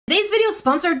Today's video is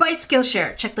sponsored by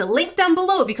Skillshare. Check the link down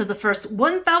below because the first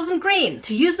 1,000 grains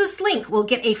to use this link will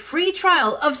get a free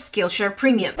trial of Skillshare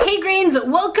Premium. Hey grains,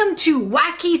 welcome to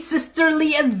Wacky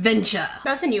Sisterly Adventure.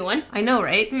 That's a new one. I know,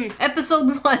 right?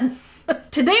 Episode 1.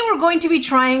 Today we're going to be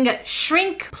trying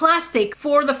shrink plastic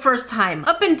for the first time.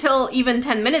 Up until even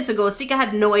 10 minutes ago, Sika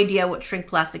had no idea what shrink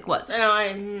plastic was.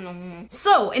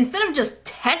 So instead of just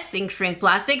testing shrink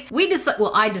plastic,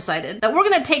 I decided that we're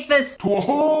gonna take this to a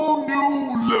whole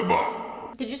new level.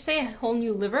 Did you say a whole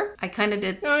new liver? I kinda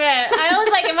did. Okay, I was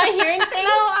like, am I hearing things?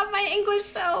 No, my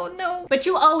English, no. But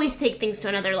you always take things to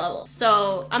another level,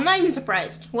 so I'm not even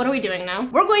surprised. What are we doing now?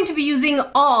 We're going to be using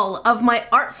all of my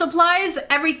art supplies,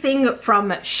 everything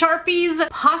from Sharpies,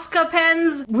 Posca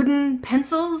pens, wooden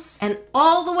pencils, and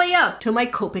all the way up to my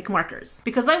Copic markers.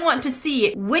 Because I want to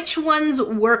see which ones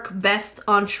work best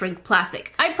on shrink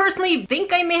plastic. I personally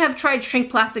think I may have tried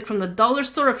shrink plastic from the dollar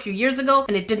store a few years ago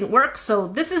and it didn't work, so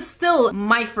this is still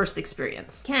my first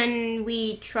experience. Can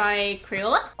we try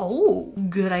Crayola? Oh,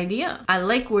 good idea. I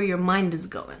like where your mind is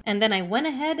going. And then I went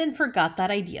ahead and forgot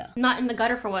that idea. Not in the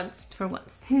gutter for once. For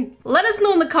once. Let us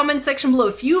know in the comment section below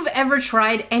if you've ever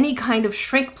tried any kind of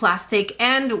shrink plastic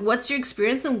and what's your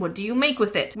experience and what do you make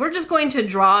with it. We're just going to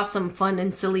draw some fun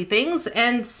and silly things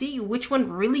and see which one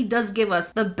really does give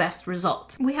us the best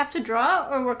result. We have to draw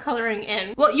or we're coloring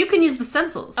in? Well, you can use the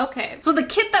stencils. Okay. So the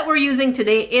kit that we're using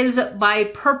today is by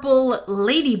Purple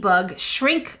Ladybug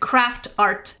Shrink Craft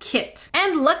Art Kit.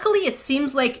 And luckily it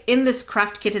seems like in this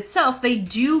craft kit itself, they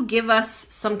do give us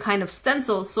some kind of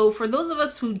stencils. So for those of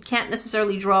us who can't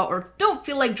necessarily draw or don't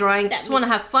feel like drawing, just want to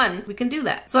have fun, we can do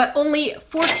that. So at only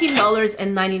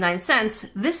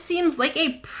 $14.99, this seems like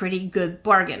a pretty good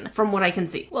bargain from what I can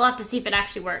see. We'll have to see if it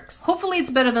actually works. Hopefully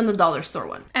it's better than the dollar store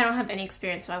one. I don't have any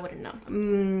experience, so I wouldn't know.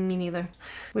 Me neither.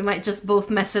 We might just both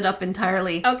mess it up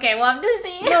entirely. Okay, we'll have to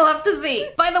see. We'll have to see.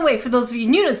 By the way, for those of you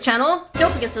new to this channel,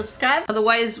 don't forget to subscribe.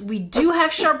 Otherwise, we do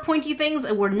have sharp pointy things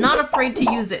and we're not afraid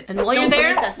to use it. And while you're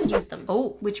there, don't forget to use them.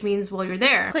 Oh, which means while you're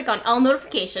there, click on all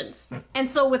notifications. And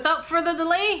so without further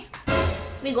delay,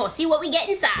 we go see what we get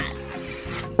inside.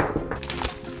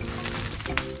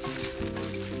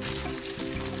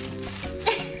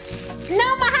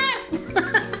 No, my hat!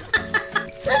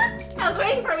 I was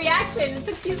waiting for a reaction. It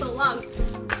took you so long.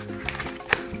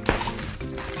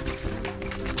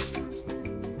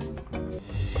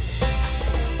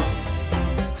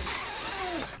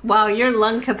 Wow, your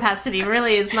lung capacity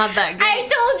really is not that great. I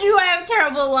told you I have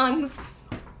terrible lungs.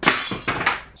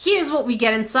 Here's what we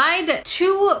get inside.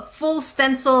 2 full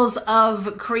stencils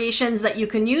of creations that you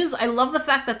can use. I love the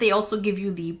fact that they also give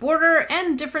you the border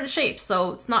and different shapes.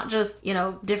 So it's not just, you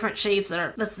know, different shapes that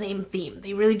are the same theme.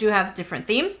 They really do have different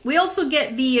themes. We also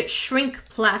get the shrink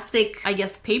plastic, I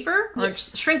guess, paper? Or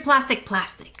yes. Shrink plastic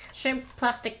plastic. Shrink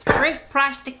plastic. Shrink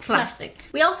plastic plastic.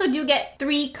 We also do get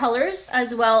 3 colors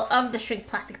as well of the shrink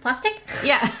plastic plastic.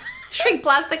 Yeah. Shrink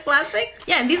plastic plastic.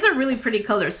 Yeah, and these are really pretty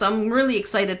colors, so I'm really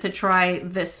excited to try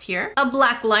this here. A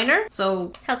black liner,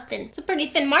 so... How thin? It's a pretty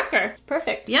thin marker. It's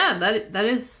perfect. Yeah, that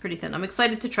is pretty thin. I'm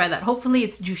excited to try that. Hopefully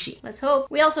it's juicy. Let's hope.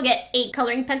 We also get 8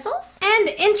 coloring pencils. And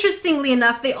interestingly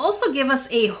enough, they also give us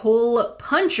a hole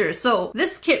puncher. So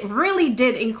this kit really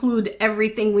did include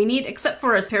everything we need except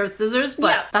for a pair of scissors,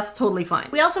 but that's totally fine.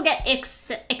 We also get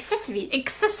accessories.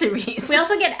 Accessories. We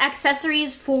also get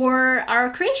accessories for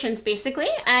our creations, basically,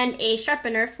 and a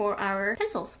sharpener for our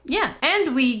pencils. Yeah,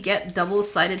 and we get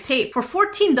double-sided tape. For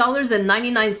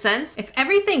 $14.99, if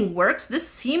everything works, this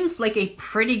seems like a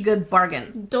pretty good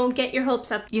bargain. Don't get your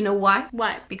hopes up. You know why?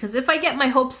 Why? Because if I get my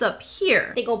hopes up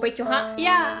here... They go break your heart?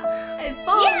 Yeah, it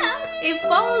falls. Yeah. It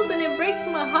falls and it breaks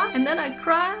my heart. And then I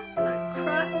cry, and I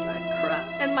cry, and I cry.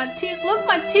 And my tears, look,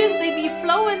 my tears, they be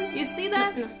flowing. You see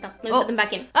that? No, stop. Let me put them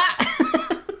back in. Ah!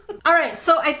 Alright,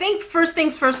 so I think first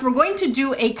things first, we're going to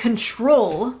do a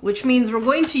control, which means we're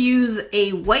going to use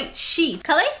a white sheet.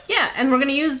 Colors? Yeah, and we're going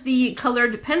to use the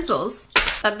colored pencils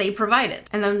that they provided.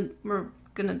 And then we're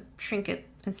going to shrink it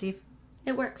and see if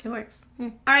it works. It works.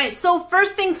 Alright, so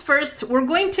first things first, we're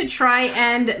going to try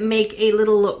and make a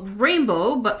little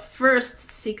rainbow, but first,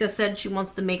 Sika said she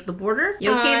wants to make the border.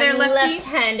 You okay there, Lefty?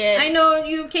 Left-handed. I know,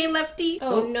 you okay, Lefty?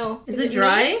 Oh no. Is it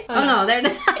dry? Oh no, there it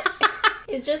is.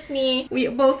 It's just me. We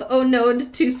both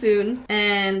oh-no'd too soon.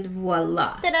 And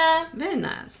voila. Ta-da! Very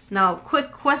nice. Now,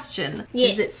 quick question.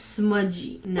 Yes. Is it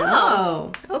smudgy? No.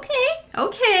 Oh. Okay.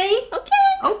 Okay. Okay.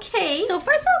 Okay. So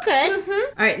far, so good.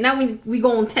 All right, now we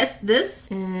go and test this.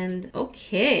 And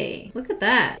okay. Look at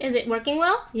that. Is it working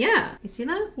well? Yeah. You see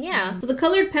that? Yeah. So the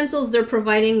colored pencils they're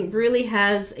providing really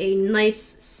has a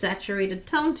nice saturated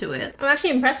tone to it. I'm actually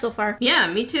impressed so far.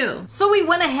 Yeah, me too. So we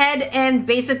went ahead and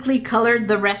basically colored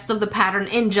the rest of the pattern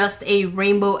in just a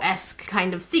rainbow-esque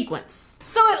kind of sequence.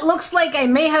 So it looks like I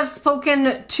may have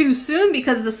spoken too soon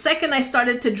because the second I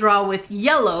started to draw with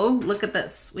yellow, look at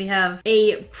this. We have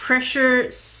a pressure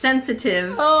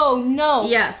sensitive. Oh no.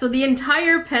 Yeah, so the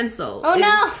entire pencil. Oh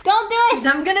no, don't do it.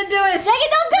 I'm gonna do it. Jackie,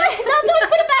 don't do it. Don't do it.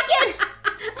 Put it back in.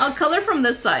 I'll color from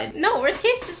this side. No, worst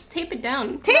case, just tape it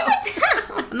down. Tape it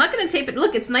down. I'm not gonna tape it.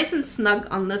 Look, it's nice and snug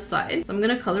on this side. So I'm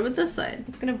gonna color with this side.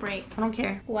 It's gonna break. I don't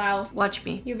care. Wow. Watch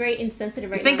me. You're very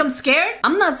insensitive right You think now. I'm scared?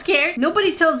 I'm not scared.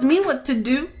 Nobody tells me what to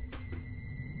do.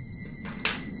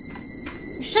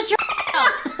 Shut your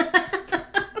mouth.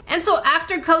 And so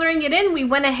after coloring it in, we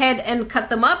went ahead and cut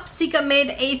them up. Sika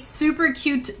made a super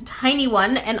cute tiny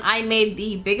one, and I made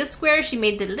the biggest square. She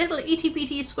made the little itty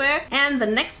bitty square. And the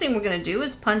next thing we're gonna do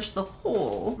is punch the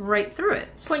hole right through it.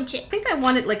 Punch I it. think I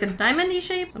want it like a diamond-y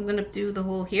shape. So I'm gonna do the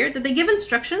hole here. Did they give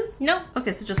instructions? No.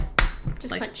 Okay, so just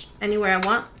like punch. anywhere I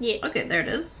want? Yeah. Okay, there it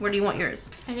is. Where do you want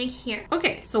yours? I think here.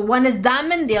 Okay, so one is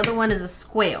diamond, the other one is a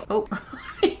square. Oh,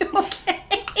 are you okay?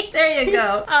 There you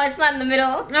go. Oh, it's not in the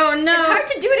middle. Oh no. It's hard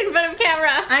to do it in front of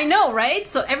camera. I know, right?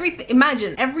 So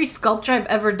imagine, every sculpture I've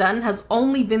ever done has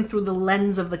only been through the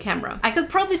lens of the camera. I could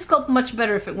probably sculpt much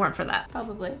better if it weren't for that.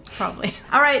 Probably. Probably.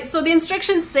 All right, so the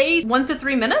instructions say 1 to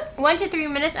 3 minutes. 1 to 3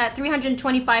 minutes at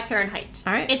 325 Fahrenheit.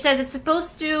 All right. It says it's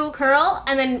supposed to curl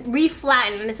and then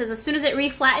reflatten. And it says as soon as it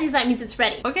reflattens, that means it's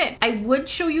ready. Okay, I would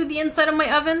show you the inside of my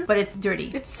oven, but it's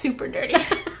dirty. It's super dirty.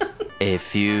 A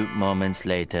few moments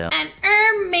later. And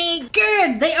oh my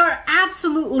god, they are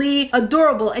absolutely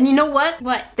adorable. And you know what?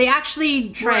 What? They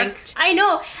actually shrank. I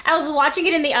know. I was watching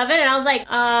it in the oven and I was like,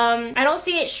 I don't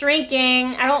see it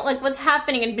shrinking. I don't like what's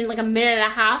happening. It'd been like a minute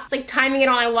and a half. It's like timing it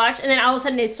on my watch, and then all of a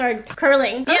sudden it started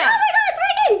curling. Yeah. Oh my god, it's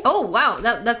working! Oh wow,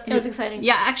 that's It was exciting.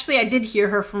 Yeah, actually I did hear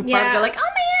her from far. Yeah. Go like, oh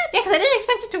man. Yeah, because I didn't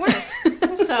expect it to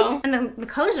work. So, and the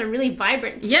colors are really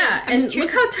vibrant. Yeah, I'm just and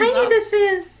curious look how if it comes tiny off. this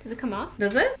is. Does it come off?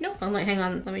 Does it? Nope. I'm like, hang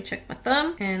on, let me check my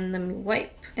thumb and let me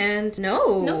wipe. And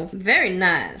no, Nope. very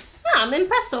nice. Yeah, I'm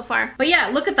impressed so far. But yeah,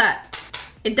 look at that.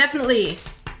 It definitely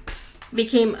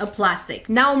became a plastic.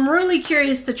 Now I'm really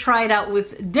curious to try it out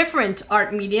with different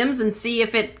art mediums and see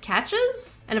if it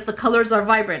catches and if the colors are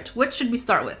vibrant. Which should we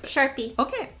start with? Sharpie.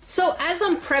 Okay. So as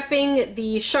I'm prepping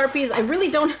the Sharpies, I really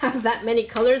don't have that many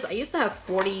colors. I used to have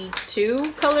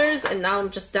 42 colors and now I'm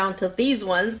just down to these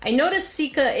ones. I noticed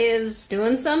Sika is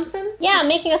doing something. Yeah, I'm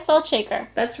making a salt shaker.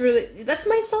 That's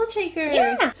my salt shaker.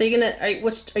 Yeah. So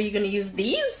are you gonna use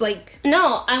these? Like,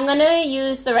 No, I'm gonna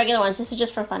use the regular ones. This is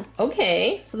just for fun.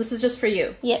 okay, so this is just for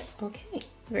you. Yes. Okay.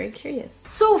 Very curious.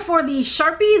 So for the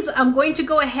Sharpies, I'm going to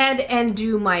go ahead and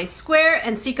do my square,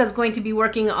 and Sika's going to be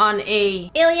working on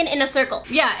a... Alien in a circle.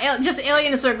 Yeah, just alien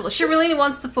in a circle. She really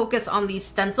wants to focus on these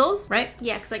stencils, right?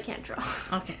 Yeah, because I can't draw.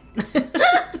 Okay.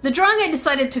 The drawing I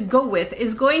decided to go with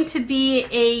is going to be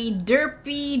a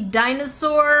derpy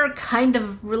dinosaur, kind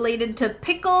of related to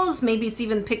Pickles. Maybe it's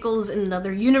even Pickles in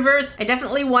another universe. I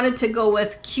definitely wanted to go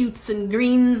with cutes and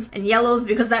greens and yellows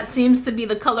because that seems to be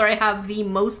the color I have the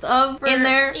most of in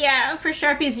there. Yeah, for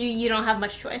Sharpies, you don't have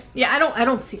much choice. Yeah, I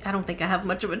don't think I have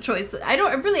much of a choice. I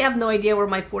really have no idea where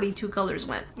my 42 colors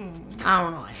went. I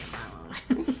don't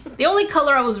know. The only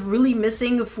color I was really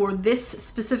missing for this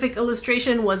specific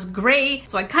illustration was gray,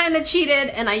 so I kind of cheated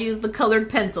and I used the colored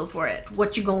pencil for it.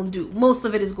 What you gonna do? Most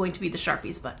of it is going to be the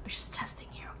Sharpies, but we're just testing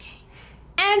here, okay?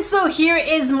 And so here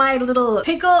is my little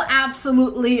pickle,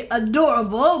 absolutely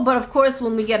adorable, but of course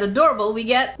when we get adorable, we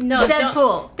get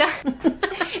Deadpool.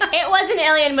 It was an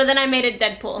alien, but then I made it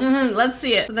Deadpool. Let's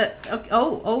see it.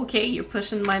 Okay, you're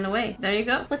pushing mine away. There you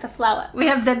go. With a flower. We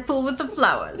have Deadpool with the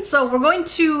flowers. So we're going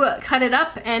to cut it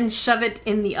up and shove it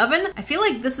in the oven. I feel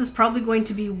like this is probably going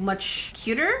to be much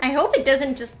cuter. I hope it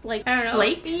doesn't just like, I don't know.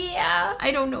 Flake? Yeah.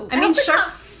 I don't know. I mean, it's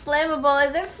not flammable.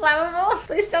 Is it flammable?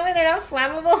 Please tell me they're not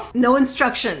flammable. No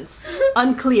instructions.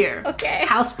 Unclear. Okay.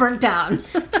 House burnt down.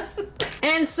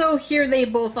 And so here they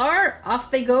both are.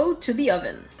 Off they go to the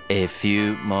oven. A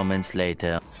few moments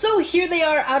later. So here they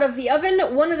are out of the oven.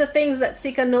 One of the things that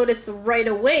Sika noticed right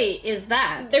away is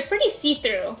that they're pretty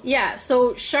see-through. Yeah,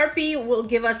 so Sharpie will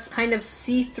give us kind of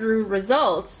see-through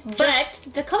results. But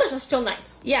the colors are still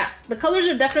nice. Yeah, the colors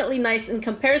are definitely nice in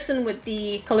comparison with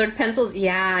the colored pencils.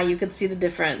 Yeah, you could see the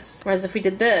difference. Whereas if we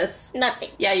did this,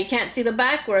 nothing. Yeah, you can't see the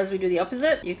back, whereas we do the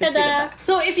opposite, you can Ta-da! see the back.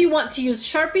 So if you want to use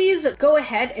Sharpies, go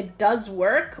ahead, it does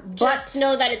work, but just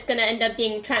know that it's gonna end up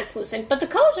being translucent. But the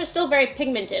colors are still very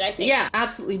pigmented, I think. Yeah,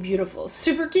 absolutely beautiful.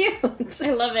 Super cute. I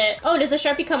love it. Oh, does the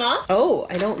Sharpie come off? Oh,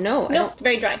 I don't know. Nope, it's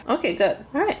very dry. Okay, good.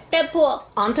 All right. Deadpool.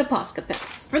 On to Posca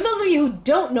pens. For those of you who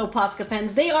don't know Posca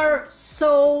pens, they are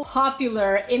so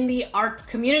popular in the art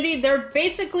community. They're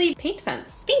basically paint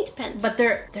pens. Paint pens. But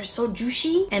they're so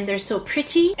juicy and they're so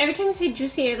pretty. Every time you say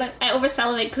juicy, I over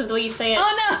salivate because of the way you say it.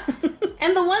 Oh no!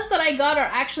 And the ones that I got are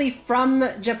actually from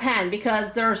Japan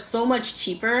because they're so much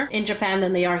cheaper in Japan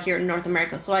than they are here in North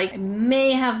America. So I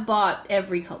may have bought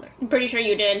every color. I'm pretty sure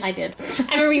you did. I did.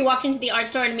 I remember you walked into the art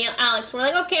store and me and Alex were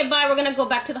like, okay, bye, we're gonna go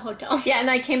back to the hotel. Yeah, and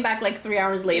I came back like 3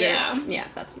 hours later. Yeah. Yeah,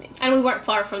 that's me. And we weren't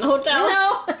far from the hotel.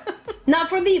 No! Now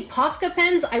for the Posca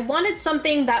pens, I wanted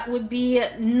something that would be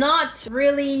not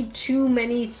really too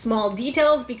many small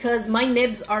details because my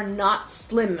nibs are not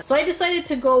slim. So I decided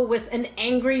to go with an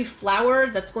angry flower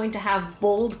that's going to have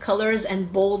bold colors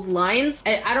and bold lines.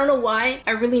 I don't know why.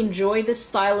 I really enjoy this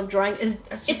style of drawing. It's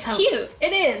cute.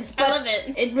 It is, but I love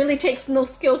it. It really takes no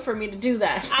skill for me to do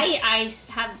that. I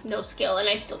have no skill and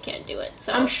I still can't do it.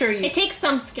 So I'm sure you- It takes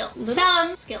some skill.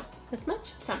 Some skill. This much?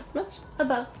 Some. Much?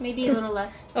 Above. Maybe a little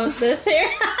less. Oh, this here?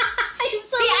 You're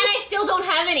so See, and mean. I still don't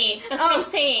have any. That's what Oh. I'm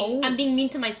saying. Oh. I'm being mean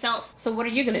to myself. So what are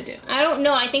you gonna do? I don't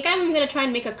know. I think I'm gonna try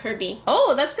and make a Kirby.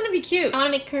 Oh, that's gonna be cute. I want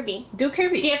to make Kirby. Do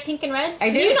Kirby. Do you have pink and red? I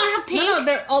do. you not have pink? No,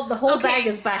 they're all, the whole Okay. bag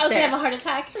is back I was there. gonna have a heart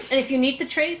attack. And if you need the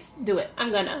trace, do it.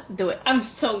 I'm gonna. Do it. I'm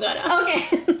so gonna.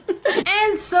 Okay.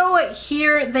 And so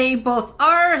here they both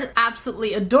are,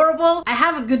 absolutely adorable. I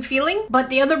have a good feeling, but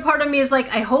the other part of me is like,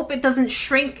 I hope it doesn't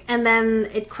shrink and then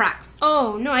it cracks.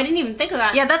 Oh no, I didn't even think of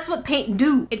that. Yeah, that's what paint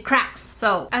do. It cracks.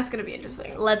 So That's gonna be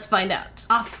interesting. let's find out.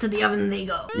 Off to the oven they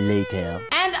go. Later.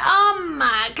 And oh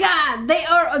my god, they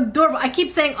are adorable. I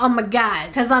keep saying oh my god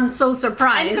because I'm so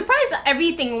surprised. I'm surprised that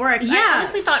everything works. Yeah. I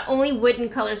honestly thought only wooden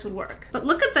colors would work. But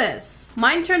look at this.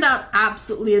 Mine turned out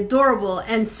absolutely adorable,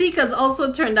 and Sika's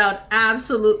also turned out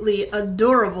absolutely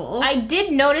adorable. I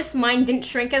did notice mine didn't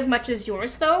shrink as much as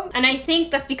yours though, and I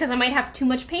think that's because I might have too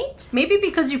much paint. Maybe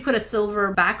because you put a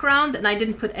silver background and I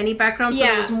didn't put any background, so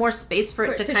Yeah. there was more space for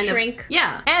it to kind shrink. of...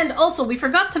 Yeah. And also, we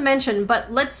forgot to mention,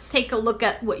 but let's take a look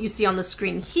at what you see on the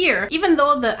screen here. Even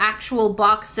though the actual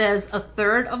box says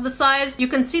 1/3 of the size, you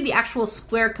can see the actual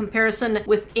square comparison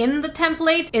within the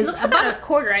template is It looks about a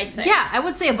quarter, I'd say. Yeah, I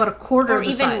would say about a quarter Or of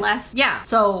the even size. less. Yeah,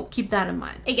 so keep that in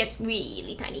mind. It gets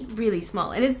really tiny. Really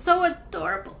small, and it's so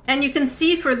adorable. And you can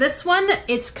see for this one,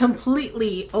 it's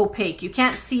completely opaque. You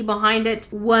can't see behind it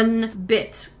one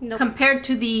bit Nope. compared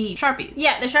to the Sharpies.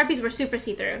 Yeah, the Sharpies were super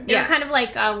see-through. They Yeah. were kind of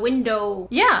like window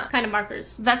Yeah, kind of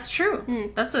markers. that's true.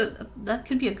 That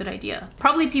could be a good idea.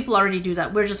 Probably people already do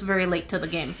that. We're just very late to the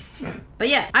game. But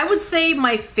yeah, I would say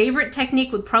my favorite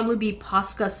technique would probably be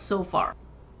Posca so far.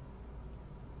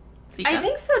 Sika? I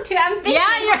think so too. I'm thinking.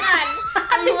 Yeah, you're.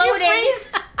 I'm Did you loading. freeze?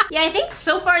 Yeah, I think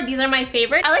so far these are my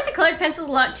favorite. I like the colored pencils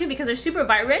a lot too because they're super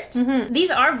vibrant. Mm-hmm. These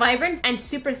are vibrant and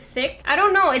super thick. I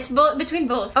don't know. It's between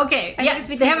both. Okay, I yeah, think it's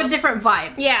between they have a both. different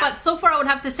vibe. Yeah. But so far I would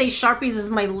have to say Sharpies is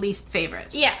my least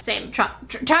favorite. Yeah, same.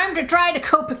 Time to try the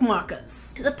Copic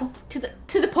markers. To the Popix.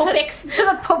 To the Popix. to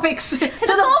the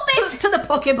Popix. To the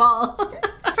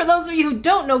Pokeball. For those of you who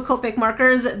don't know Copic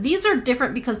markers, these are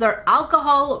different because they're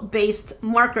alcohol-based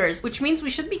markers, which means we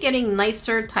should be getting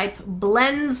nicer type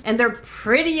blends, and they're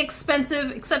pretty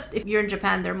expensive, except if you're in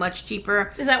Japan, they're much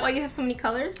cheaper. Is that why you have so many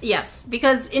colors? Yes,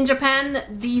 because in Japan,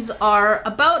 these are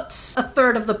about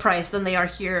 1/3 of the price than they are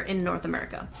here in North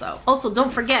America. So, also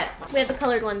don't forget, We have the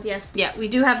colored ones, yes. yeah, we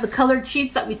do have the colored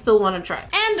sheets that we still want to try.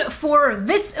 And for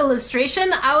this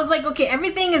illustration, I was like, okay,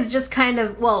 everything is just kind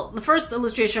of, well, the first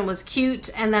illustration was cute,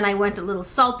 and then I went a little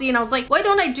salty, and I was like, why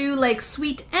don't I do like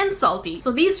sweet and salty?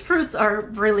 So these fruits are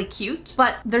really cute,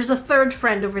 but there's a third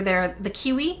friend over there, the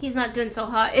kiwi. He's not doing so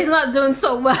hot. Is not doing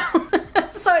so well.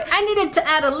 So I needed to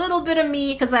add a little bit of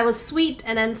me because I was sweet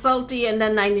and then salty, and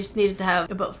then I just needed to have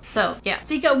both. So yeah.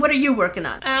 Sika, what are you working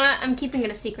on? I'm keeping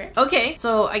it a secret. Okay,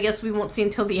 so I guess we won't see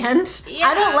until the end. Yeah.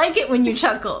 I don't like it when you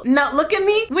chuckle. Now look at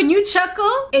me. When you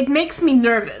chuckle, it makes me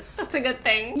nervous. That's a good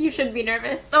thing. You should be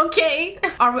nervous. Okay.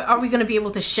 Are we gonna be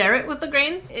able to share it with the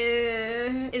grains?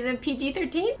 Is it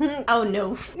PG-13? Oh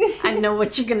no. I know what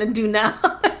you're gonna do now.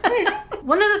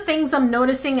 One of the things I'm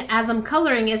noticing as I'm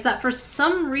coloring is that for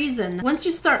some reason, once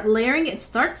you start layering, it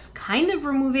starts kind of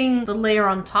removing the layer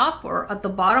on top or at the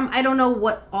bottom. I don't know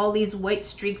what all these white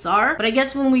streaks are, but I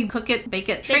guess when we cook it, bake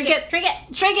it, shrink it, Shrink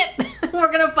it. shrink it,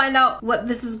 we're gonna find out what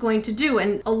this is going to do.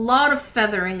 And a lot of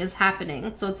feathering is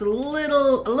happening, so it's a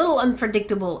little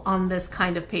unpredictable on this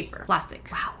kind of paper. Plastic.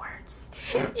 Wow, words.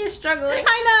 You're struggling.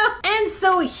 I know. And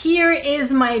so here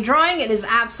is my drawing. It is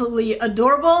absolutely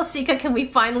adorable. Sika, can we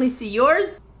finally see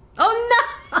yours? Oh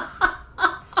no!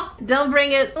 Don't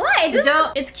bring it. Why? It doesn't-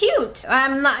 Don't. It's cute.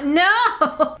 I'm not.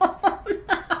 No.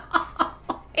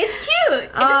 It's cute.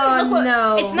 It doesn't look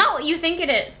no. It's not what you think it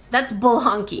is. That's bull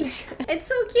honky. It's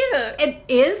so cute. It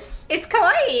is. It's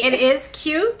kawaii. It is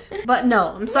cute, but no.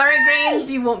 I'm sorry,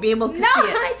 Grains. You won't be able to No, see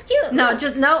it. it's cute. No,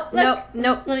 just no, no,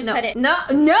 no, Let me no, pet it. no,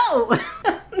 no.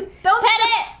 Don't Pet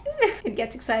it! It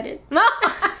gets excited. No.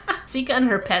 Sika and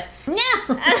her pets.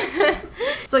 No.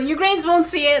 So you Grains won't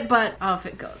see it, but off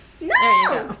it goes. No. There you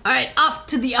go. All right, off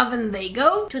to the oven they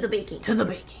go. To the baking. To the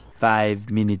baking. 5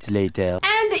 minutes later.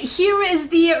 And here is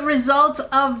the result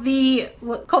of the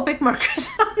Copic markers.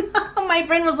 My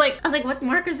brain was like, I was like, what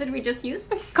markers did we just use?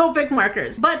 Copic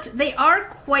markers. But they are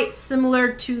quite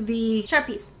similar to the...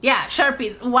 Sharpies. Yeah,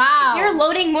 Sharpies. Wow. You're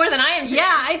loading more than I am. Yeah,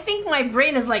 I think my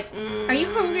brain is like... Are you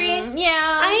hungry?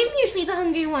 Yeah. I am usually the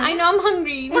hungry one. I know I'm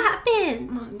hungry. What happened?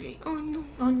 I'm hungry. Oh no.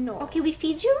 Oh no. Okay, we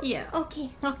feed you? Yeah. Okay.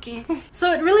 Okay.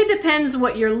 So it really depends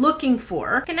what you're looking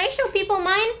for. Can I show people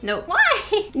mine? No.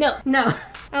 Why? No. No.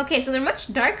 Okay, so they're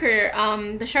much darker.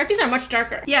 The Sharpies are much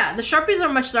darker. Yeah, the Sharpies are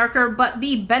much darker, but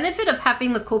the benefit of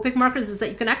having the Copic markers is that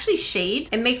you can actually shade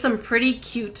and make some pretty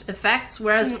cute effects,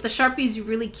 whereas with the Sharpies you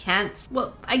really can't.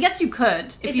 Well, I guess you could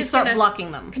if It's you just start gonna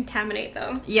blocking them. Contaminate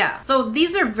though. Yeah, so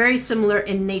these are very similar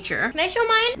in nature. Can I show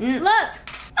mine? Look.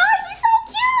 Oh, he's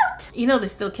so cute. You know they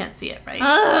still can't see it, right?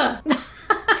 Ugh.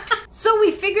 So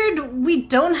we figured we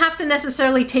don't have to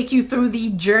necessarily take you through the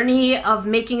journey of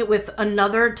making it with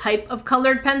another type of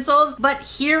colored pencils, but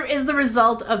here is the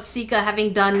result of Sika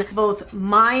having done both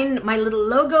mine, my little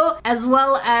logo, as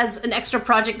well as an extra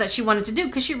project that she wanted to do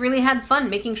because she really had fun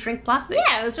making shrink plastic.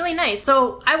 Yeah, it was really nice.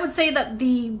 So I would say that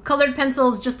the colored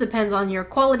pencils just depends on your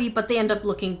quality, but they end up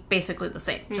looking basically the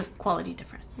same, just quality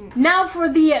difference. Now for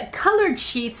the colored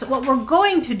sheets, what we're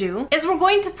going to do is we're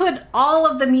going to put all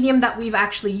of the medium that we've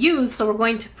actually used. So we're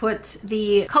going to put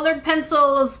the colored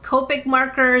pencils, Copic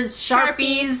markers,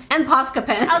 Sharpies, and Posca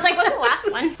pens. I was like, what's the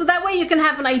last one? So that way you can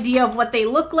have an idea of what they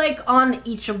look like on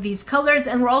each of these colors,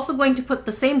 and we're also going to put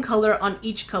the same color on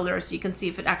each color so you can see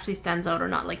if it actually stands out or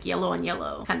not, like yellow on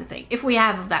yellow kind of thing. If we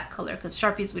have that color, because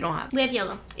Sharpies we don't have. We have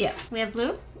yellow. Yes. We have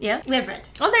blue. Yeah. We have red.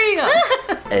 Oh, there you go.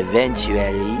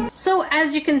 Eventually. So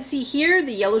as you can see here,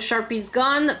 the yellow Sharpie's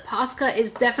gone. Posca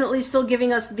is definitely still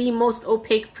giving us the most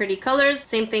opaque, pretty colors.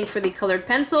 Same thing for the colored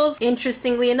pencils.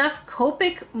 Interestingly enough,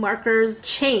 Copic markers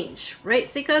change,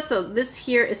 right, Sika? So this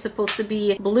here is supposed to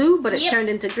be blue, but it turned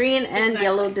into green, and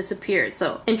yellow disappeared.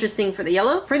 So interesting for the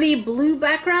yellow. For the blue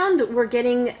background, we're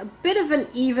getting a bit of an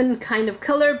even kind of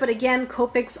color, but again,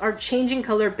 Copics are changing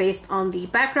color based on the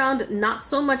background, not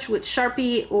so much with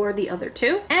Sharpie or the other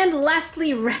two. And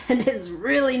lastly, red is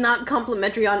really not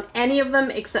complimentary on any of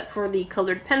them except for the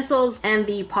colored pencils and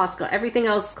the Posca. Everything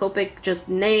else, Copic, just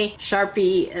nay.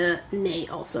 Sharpie, nay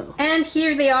also. And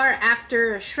here they are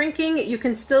after shrinking. You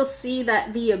can still see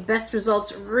that the best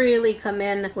results really come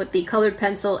in with the colored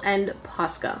pencil and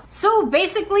Posca. So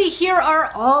basically, here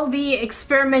are all the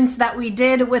experiments that we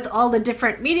did with all the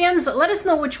different mediums. Let us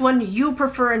know which one you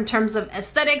prefer in terms of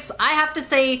aesthetics. I have to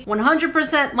say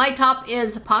 100% my top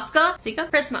is Posca. Sika?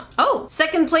 Prisma. Oh,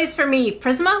 second place for me,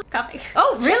 Prisma? Copic.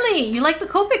 Oh, really? You like the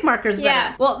Copic markers better?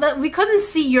 Yeah. Well, we couldn't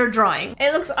see your drawing,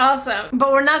 It looks awesome.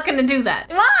 but we're not gonna do that.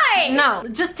 Why? No,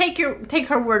 just take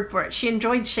her word for it. She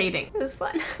enjoyed shading. It was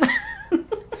fun.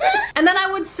 And then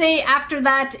I would say after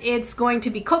that, it's going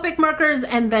to be Copic markers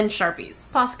and then Sharpies.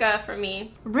 Posca for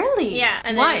me. Really? Yeah.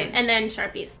 And Why? then and then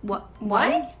Sharpies. What?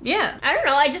 Why? Yeah. I don't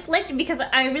know. I just liked it because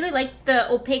I really liked the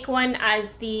opaque one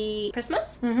as the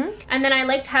Prismas. Mm-hmm. And then I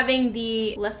liked having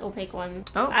the less opaque one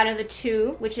out of the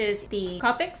two, which is the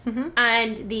Copics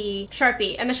and the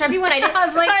Sharpie. And the Sharpie one I didn't. I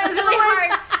was like, sorry, it was really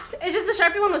words. hard. It's just the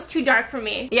Sharpie one was too dark for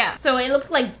me. Yeah. So it looked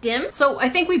like dim. So I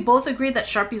think we both agreed that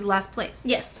Sharpie's last place.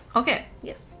 Yes. Okay.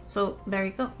 Yes. So there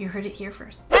you go, you heard it here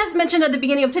first. As mentioned at the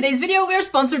beginning of today's video, we are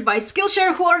sponsored by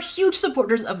Skillshare, who are huge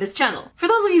supporters of this channel. For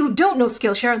those of you who don't know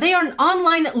Skillshare, they are an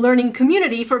online learning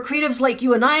community for creatives like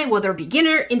you and I, whether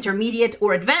beginner, intermediate,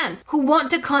 or advanced, who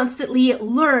want to constantly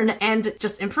learn and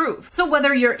just improve. So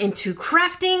whether you're into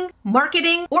crafting,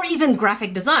 marketing, or even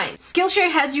graphic design,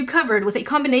 Skillshare has you covered with a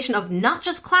combination of not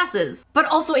just classes, but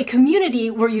also a community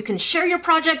where you can share your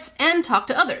projects and talk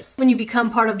to others. When you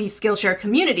become part of the Skillshare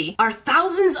community, are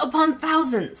thousands upon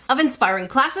thousands of inspiring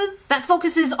classes that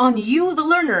focuses on you, the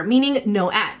learner, meaning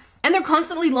no ads. And they're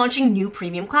constantly launching new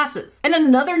premium classes. And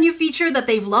another new feature that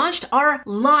they've launched are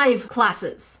live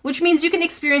classes, which means you can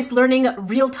experience learning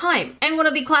real time. And one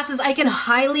of the classes I can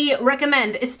highly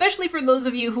recommend, especially for those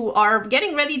of you who are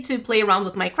getting ready to play around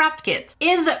with my craft kit,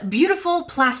 is Beautiful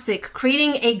Plastic,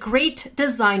 Creating a Great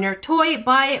Designer Toy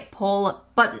by Paul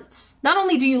buttons. Not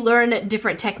only do you learn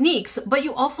different techniques, but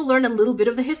you also learn a little bit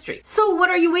of the history. So what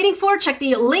are you waiting for? Check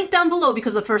the link down below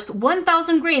because the first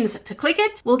 1,000 grains to click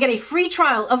it will get a free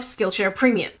trial of Skillshare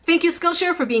Premium. Thank you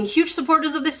Skillshare for being huge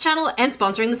supporters of this channel and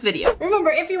sponsoring this video.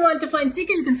 Remember, if you want to find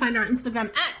Sika, you can find her on Instagram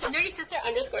at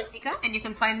nerdysister_Sika. and you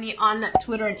can find me on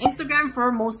Twitter and Instagram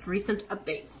for most recent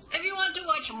updates. If you want to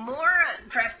watch more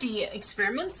crafty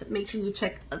experiments, make sure you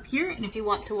check up here. And if you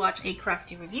want to watch a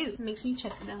crafty review, make sure you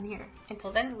check it down here.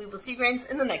 Until then, we will see you grains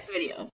in the next video.